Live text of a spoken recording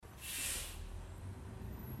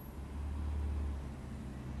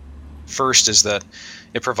First is that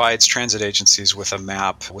it provides transit agencies with a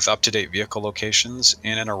map with up-to-date vehicle locations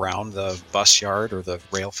in and around the bus yard or the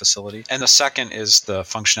rail facility. And the second is the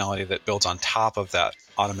functionality that builds on top of that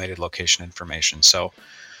automated location information. So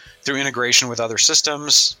through integration with other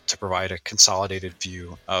systems to provide a consolidated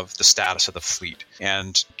view of the status of the fleet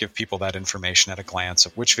and give people that information at a glance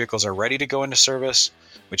of which vehicles are ready to go into service,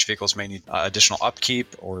 which vehicles may need additional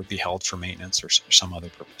upkeep or be held for maintenance or some other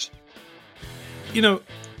purpose. You know,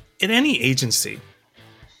 in any agency,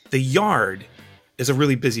 the yard is a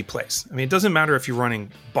really busy place. I mean, it doesn't matter if you're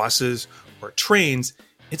running buses or trains,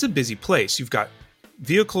 it's a busy place. You've got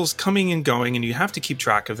vehicles coming and going, and you have to keep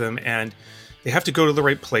track of them, and they have to go to the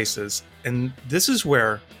right places. And this is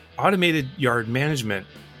where automated yard management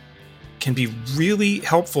can be really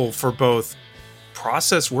helpful for both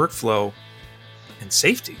process workflow and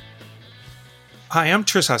safety. Hi, I'm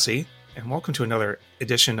Tris Hussey, and welcome to another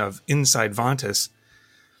edition of Inside Vontas.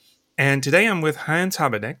 And today I'm with Hans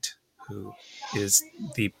Habenicht, who is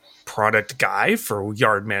the product guy for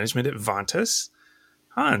yard management at Vontas.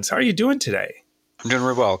 Hans, how are you doing today? I'm doing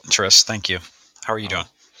really well, Tris. Thank you. How are you doing?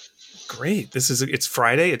 Great. It's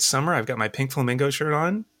Friday. It's summer. I've got my pink flamingo shirt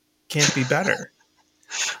on. Can't be better.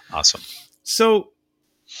 Awesome. So,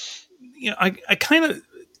 I kind of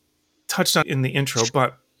touched on in the intro,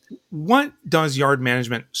 but what does yard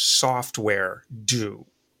management software do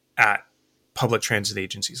at public transit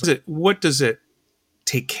agencies? What does it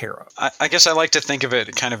take care of? I guess I like to think of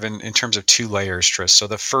it kind of in terms of two layers, Tris. So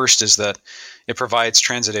the first is that it provides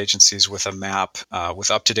transit agencies with a map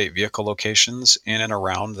with up-to-date vehicle locations in and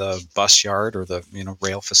around the bus yard or the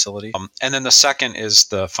rail facility. And then the second is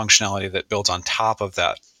the functionality that builds on top of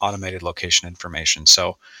that automated location information.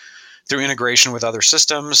 So through integration with other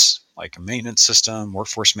systems like a maintenance system,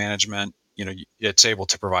 workforce management, it's able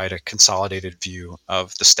to provide a consolidated view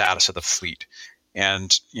of the status of the fleet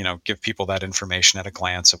and, give people that information at a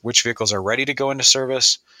glance of which vehicles are ready to go into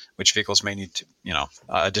service, which vehicles may need to,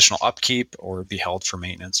 additional upkeep or be held for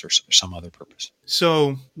maintenance or some other purpose.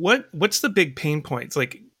 So what's the big pain points?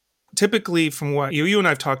 Like typically from what you and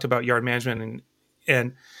I've talked about yard management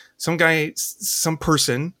and some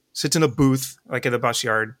person sits in a booth like at a bus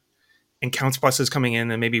yard and counts buses coming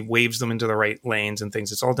in and maybe waves them into the right lanes and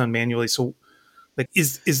things. It's all done manually. So like,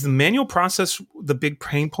 is the manual process the big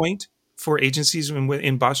pain point for agencies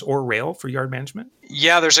in bus or rail for yard management?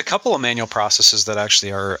 Yeah, there's a couple of manual processes that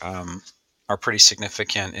actually are pretty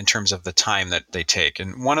significant in terms of the time that they take.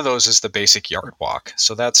 And one of those is the basic yard walk.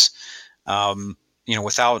 So that's,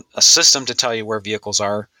 without a system to tell you where vehicles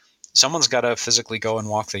are, someone's got to physically go and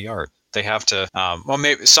walk the yard. They have to,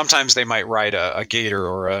 maybe sometimes they might ride a gator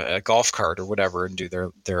or a golf cart or whatever and do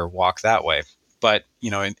their walk that way. But,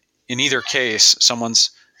 in either case,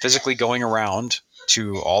 someone's physically going around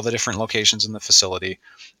to all the different locations in the facility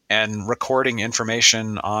and recording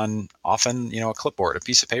information on often, a clipboard, a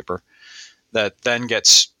piece of paper that then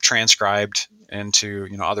gets transcribed into,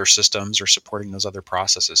 other systems or supporting those other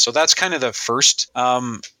processes. So that's kind of the first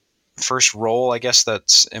role, I guess,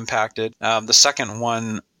 that's impacted. The second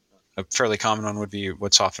one, a fairly common one, would be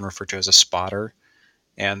what's often referred to as a spotter.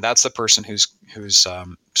 And that's the person who's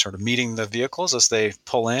sort of meeting the vehicles as they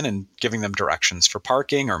pull in and giving them directions for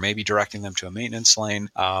parking or maybe directing them to a maintenance lane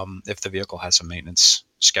if the vehicle has some maintenance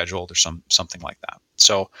scheduled or something like that.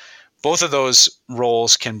 So both of those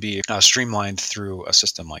roles can be streamlined through a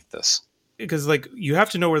system like this. Because you have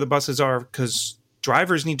to know where the buses are because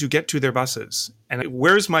drivers need to get to their buses. And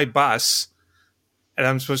where's my bus that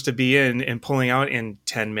I'm supposed to be in and pulling out in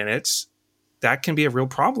 10 minutes? That can be a real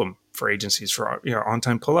problem for agencies for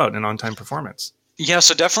on-time pullout and on-time performance. Yeah,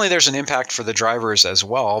 so definitely there's an impact for the drivers as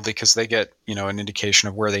well because they get, an indication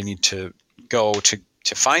of where they need to go to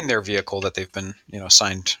find their vehicle that they've been,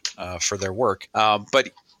 assigned for their work.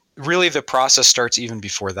 But really the process starts even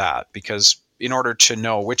before that because in order to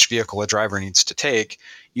know which vehicle a driver needs to take,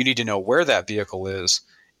 you need to know where that vehicle is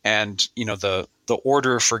and, the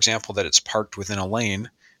order, for example, that it's parked within a lane,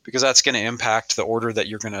 because that's going to impact the order that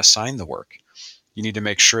you're going to assign the work. You need to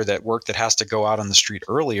make sure that work that has to go out on the street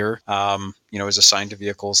earlier, is assigned to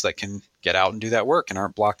vehicles that can get out and do that work and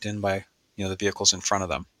aren't blocked in by, the vehicles in front of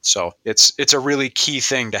them. So it's a really key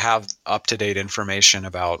thing to have up-to-date information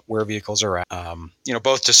about where vehicles are at,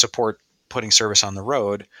 both to support putting service on the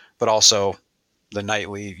road, but also the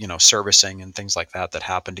nightly, servicing and things like that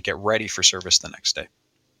happen to get ready for service the next day.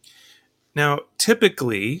 Now,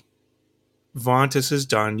 typically, Vontas has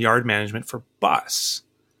done yard management for bus.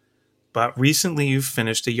 But recently you've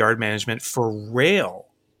finished a yard management for rail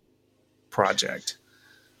project.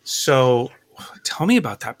 So tell me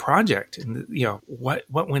about that project and what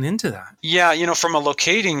went into that. Yeah, from a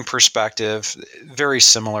locating perspective, very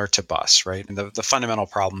similar to bus, right? And the fundamental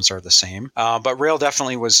problems are the same. But rail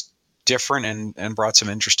definitely was different and brought some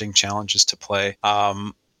interesting challenges to play.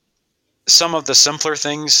 Some of the simpler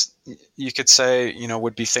things you could say,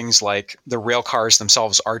 would be things like the rail cars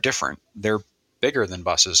themselves are different. They're bigger than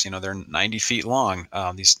buses. They're 90 feet long,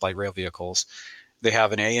 these light rail vehicles. They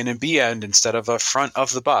have an A and a B end instead of a front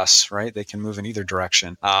of the bus, right? They can move in either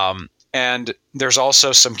direction. And there's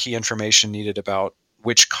also some key information needed about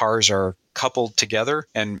which cars are coupled together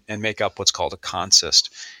and make up what's called a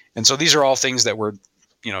consist. And so these are all things that were,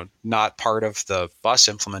 not part of the bus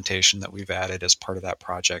implementation that we've added as part of that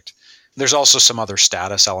project. There's also some other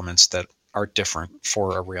status elements that are different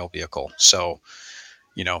for a rail vehicle. So,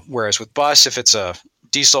 whereas with bus, if it's a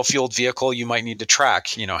diesel fueled vehicle, you might need to track,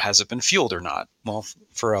 has it been fueled or not? Well,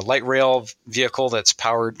 for a light rail vehicle that's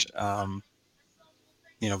powered, via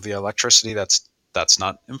electricity, that's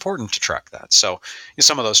not important to track that. So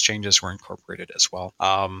some of those changes were incorporated as well.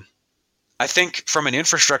 I think from an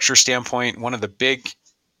infrastructure standpoint, one of the big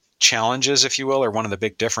challenges, if you will, or one of the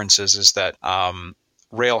big differences is that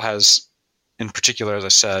rail has, in particular, as I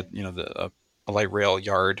said, a light rail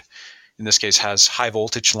yard in this case has high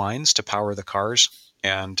voltage lines to power the cars,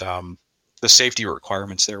 and the safety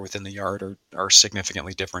requirements there within the yard are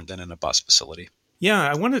significantly different than in a bus facility. Yeah,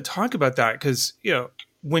 I wanted to talk about that because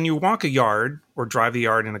when you walk a yard or drive the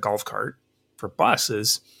yard in a golf cart for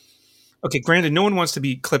buses, okay, granted, no one wants to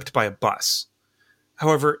be clipped by a bus.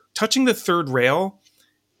 However, touching the third rail,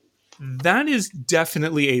 that is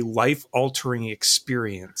definitely a life altering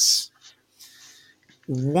experience.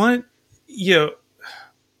 What,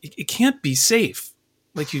 it can't be safe.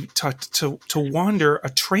 Like you talked to wander a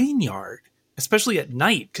train yard, especially at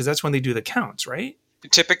night, because that's when they do the counts, right?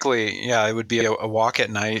 Typically, yeah, it would be a walk at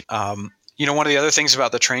night. One of the other things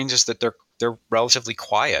about the trains is that they're relatively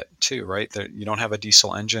quiet too, right? You don't have a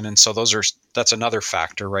diesel engine, and so that's another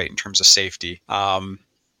factor, right, in terms of safety.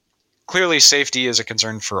 Clearly, safety is a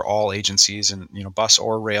concern for all agencies, and bus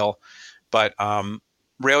or rail, but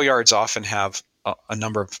rail yards often have a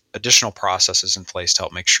number of additional processes in place to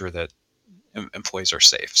help make sure that employees are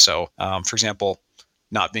safe. So, for example,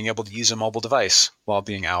 not being able to use a mobile device while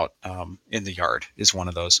being out in the yard is one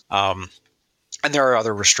of those. And there are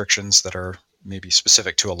other restrictions that are maybe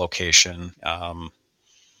specific to a location.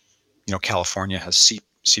 California has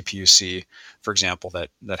CPUC, for example,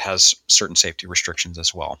 that has certain safety restrictions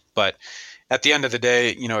as well. But at the end of the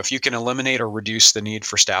day, if you can eliminate or reduce the need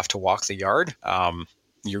for staff to walk the yard,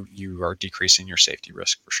 you are decreasing your safety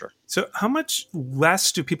risk for sure. So how much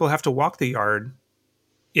less do people have to walk the yard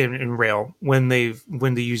in rail when they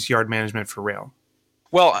use yard management for rail?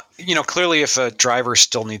 Well, clearly if a driver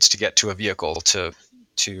still needs to get to a vehicle to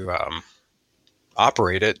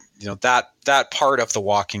operate it, that part of the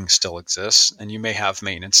walking still exists, and you may have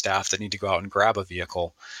maintenance staff that need to go out and grab a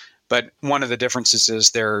vehicle. But one of the differences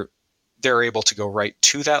is they're able to go right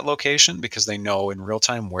to that location because they know in real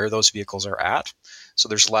time where those vehicles are at. So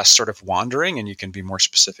there's less sort of wandering, and you can be more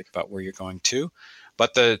specific about where you're going to.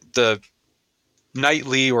 But the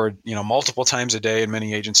nightly or multiple times a day in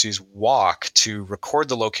many agencies walk to record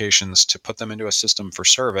the locations to put them into a system for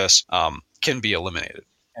service can be eliminated.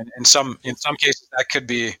 And in some cases that could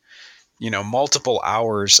be multiple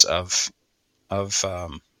hours of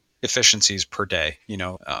efficiencies per day.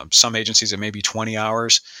 Some agencies it may be 20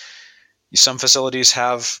 hours. Some facilities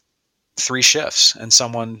have 3 shifts and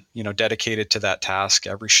someone dedicated to that task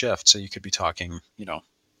every shift. So you could be talking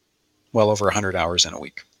well over 100 hours in a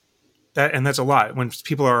week. That's a lot when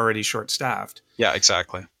people are already short staffed. Yeah,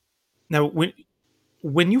 exactly. Now,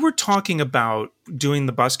 when you were talking about doing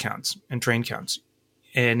the bus counts and train counts,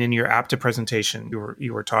 and in your APTA presentation,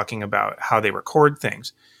 you were talking about how they record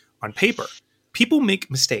things on paper. People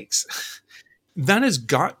make mistakes. That has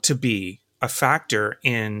got to be a factor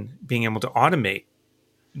in being able to automate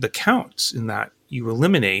the counts, in that you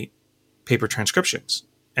eliminate paper transcriptions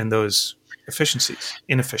and those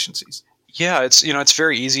inefficiencies. Yeah, it's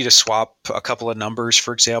very easy to swap a couple of numbers,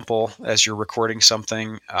 for example, as you're recording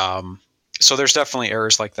something. So there's definitely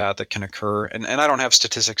errors like that can occur. And I don't have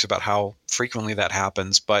statistics about how frequently that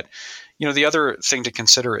happens. But, the other thing to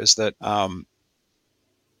consider is that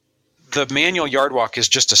the manual yard walk is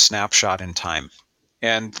just a snapshot in time.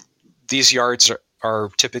 And these yards are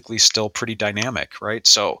typically still pretty dynamic, right?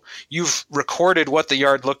 So you've recorded what the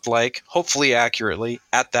yard looked like, hopefully accurately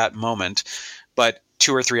at that moment. But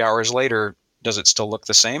 2 or 3 hours later, does it still look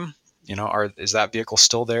the same? Is that vehicle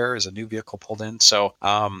still there? Is a new vehicle pulled in? So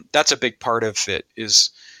that's a big part of it. Is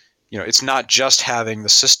it's not just having the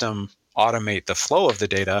system automate the flow of the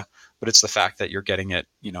data, but it's the fact that you're getting it,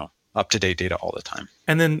 up to date data all the time.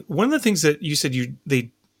 And then one of the things that you said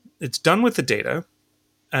it's done with the data,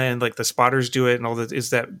 and like the spotters do it and all that, is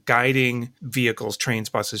that guiding vehicles, trains,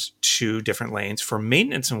 buses to different lanes for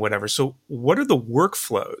maintenance and whatever. So what are the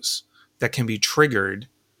workflows that can be triggered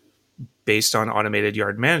based on automated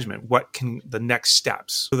yard management? What can the next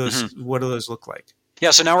steps? What do those look like?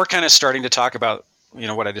 Yeah, so now we're kind of starting to talk about,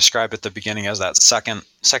 what I described at the beginning as that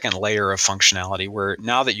second layer of functionality, where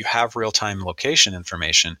now that you have real-time location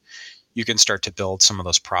information, you can start to build some of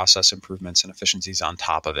those process improvements and efficiencies on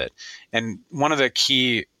top of it. And one of the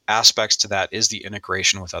key aspects to that is the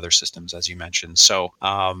integration with other systems, as you mentioned. So,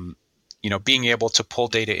 being able to pull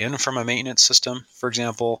data in from a maintenance system, for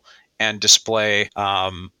example, and display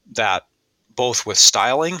that both with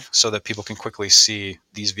styling so that people can quickly see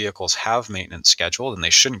these vehicles have maintenance scheduled and they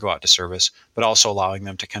shouldn't go out to service, but also allowing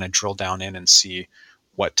them to kind of drill down in and see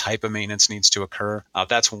what type of maintenance needs to occur.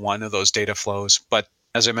 That's one of those data flows. But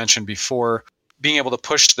as I mentioned before, being able to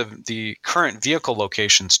push the current vehicle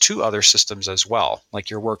locations to other systems as well, like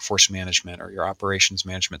your workforce management or your operations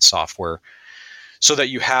management software, so that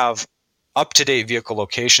you have up-to-date vehicle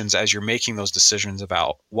locations as you're making those decisions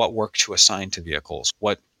about what work to assign to vehicles,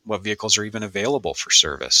 what vehicles are even available for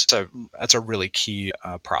service. So that's a really key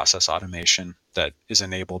process automation that is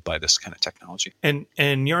enabled by this kind of technology. And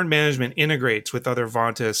yard management integrates with other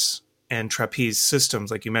Vontas and Trapeze systems,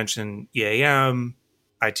 like you mentioned, EAM,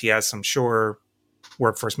 ITS, I'm sure,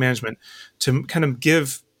 workforce management, to kind of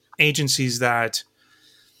give agencies that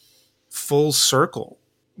full circle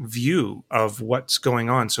view of what's going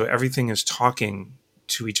on. So everything is talking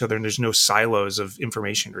to each other and there's no silos of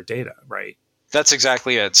information or data, right? That's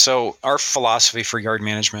exactly it. So our philosophy for yard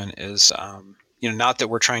management is, not that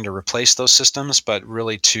we're trying to replace those systems, but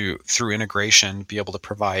really to, through integration, be able to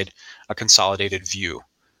provide a consolidated view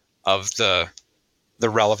of the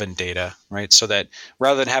relevant data, right? So that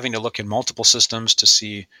rather than having to look in multiple systems to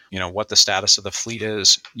see, what the status of the fleet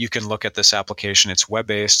is, you can look at this application. It's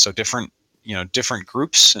web-based, so different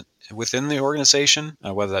groups within the organization,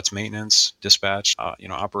 whether that's maintenance, dispatch,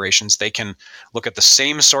 operations, they can look at the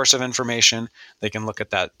same source of information. They can look at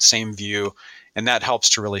that same view, and that helps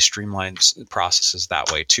to really streamline processes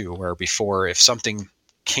that way too. Where before, if something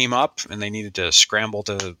came up and they needed to scramble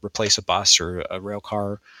to replace a bus or a rail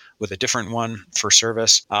car with a different one for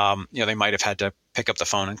service, they might have had to pick up the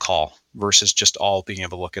phone and call versus just all being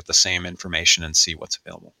able to look at the same information and see what's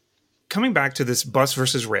available. Coming back to this bus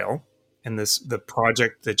versus rail and the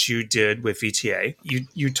project that you did with VTA,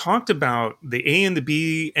 you talked about the A and the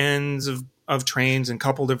B ends of trains and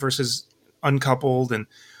coupled versus uncoupled. And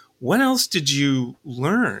what else did you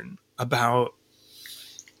learn about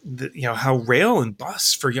how rail and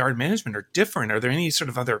bus for yard management are different? Are there any sort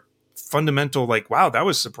of other fundamental, like, wow, that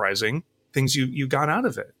was surprising, things you got out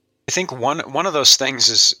of it? I think one of those things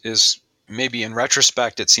is maybe in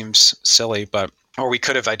retrospect it seems silly, or we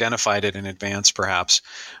could have identified it in advance perhaps,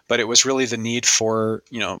 but it was really the need for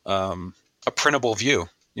a printable view.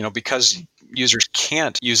 Because users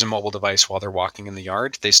can't use a mobile device while they're walking in the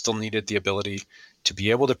yard, they still needed the ability to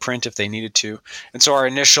be able to print if they needed to. And so our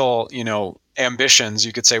initial, ambitions,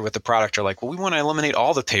 you could say, with the product are like, well, we want to eliminate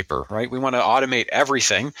all the paper, right? We want to automate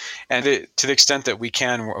everything. And to the extent that we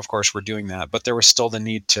can, of course, we're doing that. But there was still the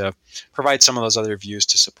need to provide some of those other views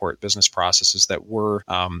to support business processes that were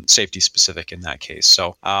safety specific in that case.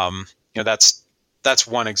 So, that's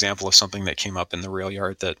one example of something that came up in the rail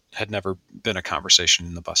yard that had never been a conversation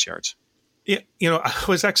in the bus yards. Yeah, I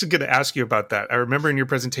was actually going to ask you about that. I remember in your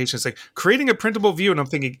presentation, it's like creating a printable view. And I'm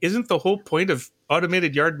thinking, isn't the whole point of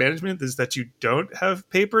automated yard management is that you don't have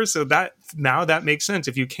paper? So that makes sense.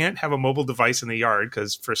 If you can't have a mobile device in the yard,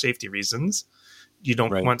 because for safety reasons, you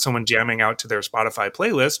don't want someone jamming out to their Spotify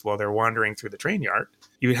playlist while they're wandering through the train yard,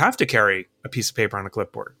 you would have to carry a piece of paper on a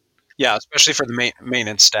clipboard. Yeah, especially for the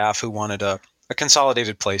maintenance staff who wanted a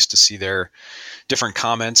consolidated place to see their different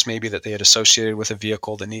comments maybe that they had associated with a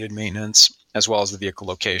vehicle that needed maintenance, as well as the vehicle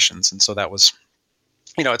locations. And so that was,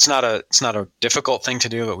 it's not a difficult thing to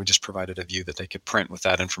do, but we just provided a view that they could print with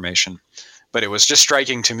that information. But it was just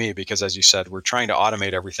striking to me because, as you said, we're trying to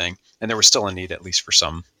automate everything, and there was still a need, at least for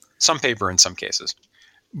some paper in some cases.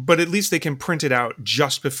 But at least they can print it out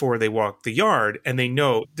just before they walk the yard, and they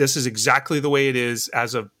know this is exactly the way it is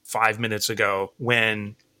as of 5 minutes ago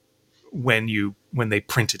when they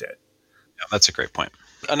printed it. Yeah, that's a great point.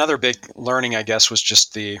 Another big learning, I guess, was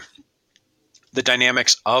just the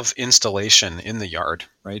dynamics of installation in the yard,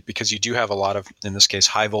 right? Because you do have a lot of, in this case,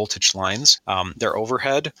 high voltage lines. They're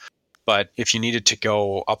overhead, but if you needed to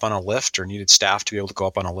go up on a lift or needed staff to be able to go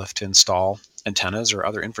up on a lift to install antennas or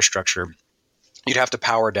other infrastructure, you'd have to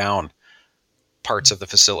power down parts of the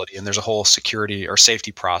facility, and there's a whole security or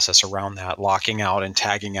safety process around that, locking out and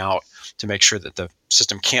tagging out to make sure that the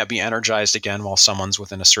system can't be energized again while someone's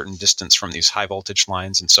within a certain distance from these high voltage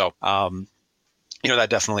lines. And so, that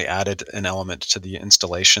definitely added an element to the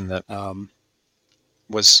installation that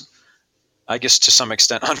was, I guess, to some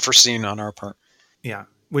extent unforeseen on our part. Yeah,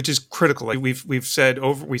 which is critical. Like we say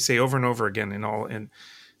over and over again and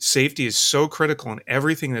safety is so critical in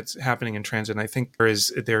everything that's happening in transit. And I think there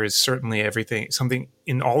is certainly something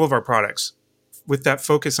in all of our products with that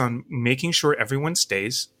focus on making sure everyone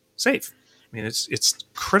stays safe. I mean, it's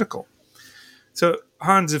critical. So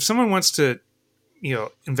Hans, if someone wants to,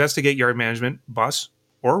 investigate yard management, bus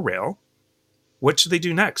or rail, what should they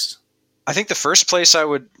do next? I think the first place I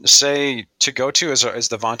would say to go to is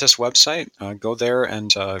the Vontas website. Go there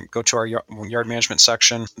and go to our yard management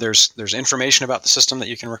section. There's information about the system that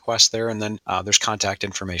you can request there, and then there's contact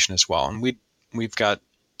information as well. And we've got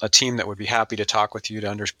a team that would be happy to talk with you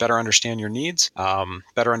to better understand your needs,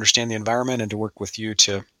 better understand the environment, and to work with you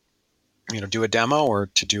to do a demo or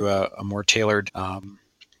to do a more tailored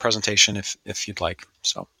presentation if you'd like.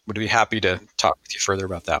 So would be happy to talk with you further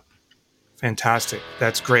about that. Fantastic.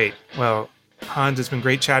 That's great. Well, Hans, it's been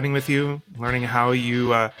great chatting with you, learning how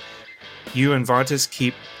you and Vontas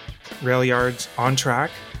keep rail yards on track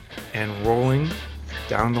and rolling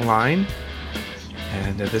down the line.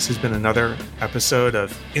 And this has been another episode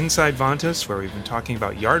of Inside Vontas, where we've been talking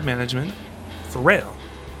about yard management for rail.